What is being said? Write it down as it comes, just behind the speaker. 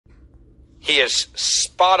He is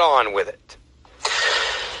spot on with it.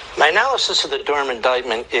 My analysis of the Durham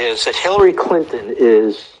indictment is that Hillary Clinton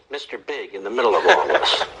is Mr. Big in the middle of all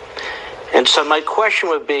this. And so my question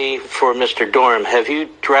would be for Mr. Durham, have you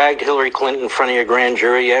dragged Hillary Clinton in front of your grand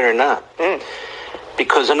jury yet or not?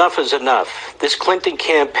 Because enough is enough. This Clinton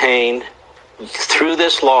campaign, through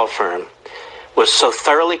this law firm, was so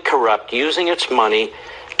thoroughly corrupt, using its money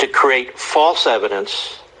to create false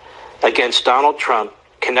evidence against Donald Trump,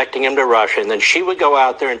 connecting him to Russia. And then she would go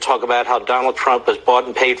out there and talk about how Donald Trump was bought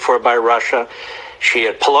and paid for by Russia. She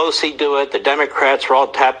had Pelosi do it. The Democrats were all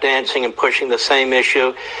tap dancing and pushing the same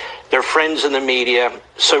issue. They're friends in the media.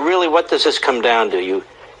 So really, what does this come down to? You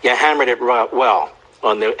hammered it well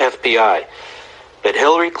on the FBI. But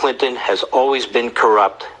Hillary Clinton has always been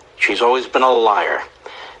corrupt. She's always been a liar.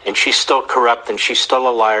 And she's still corrupt, and she's still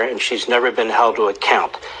a liar, and she's never been held to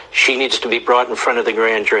account. She needs to be brought in front of the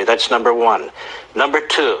grand jury. That's number one. Number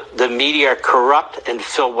two, the media are corrupt and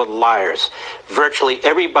filled with liars. Virtually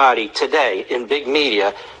everybody today in big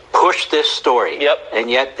media push this story, and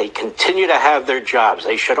yet they continue to have their jobs.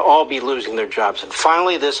 They should all be losing their jobs. And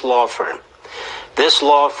finally, this law firm. This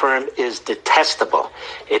law firm is detestable.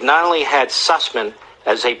 It not only had Sussmann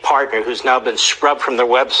as a partner who's now been scrubbed from their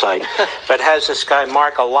website, but has this guy,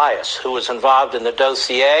 Mark Elias, who was involved in the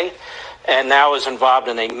dossier and now is involved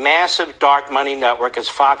in a massive dark money network, as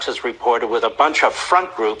Fox has reported, with a bunch of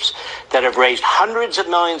front groups that have raised hundreds of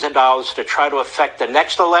millions of dollars to try to affect the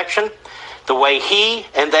next election the way he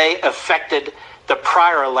and they affected the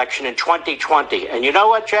prior election in 2020. And you know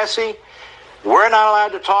what, Jesse? We're not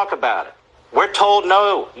allowed to talk about it. We're told,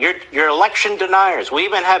 no, you're election deniers. We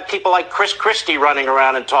even have people like Chris Christie running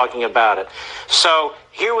around and talking about it. So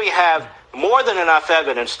here we have more than enough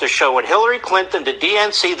evidence to show what Hillary Clinton, the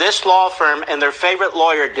DNC, this law firm, and their favorite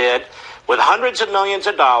lawyer did with hundreds of millions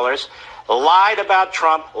of dollars, lied about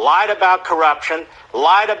Trump, lied about corruption,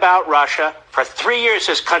 lied about Russia. For 3 years,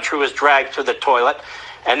 this country was dragged through the toilet.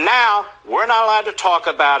 And now we're not allowed to talk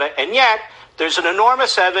about it. And yet there's an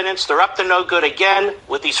enormous evidence. They're up to no good again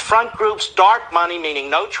with these front groups, dark money, meaning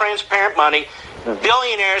no transparent money,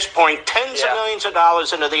 billionaires pouring tens of millions of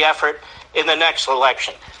dollars into the effort in the next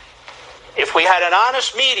election. If we had an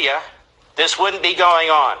honest media, this wouldn't be going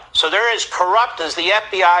on. So they're as corrupt as the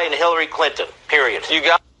FBI and Hillary Clinton, period. You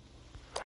got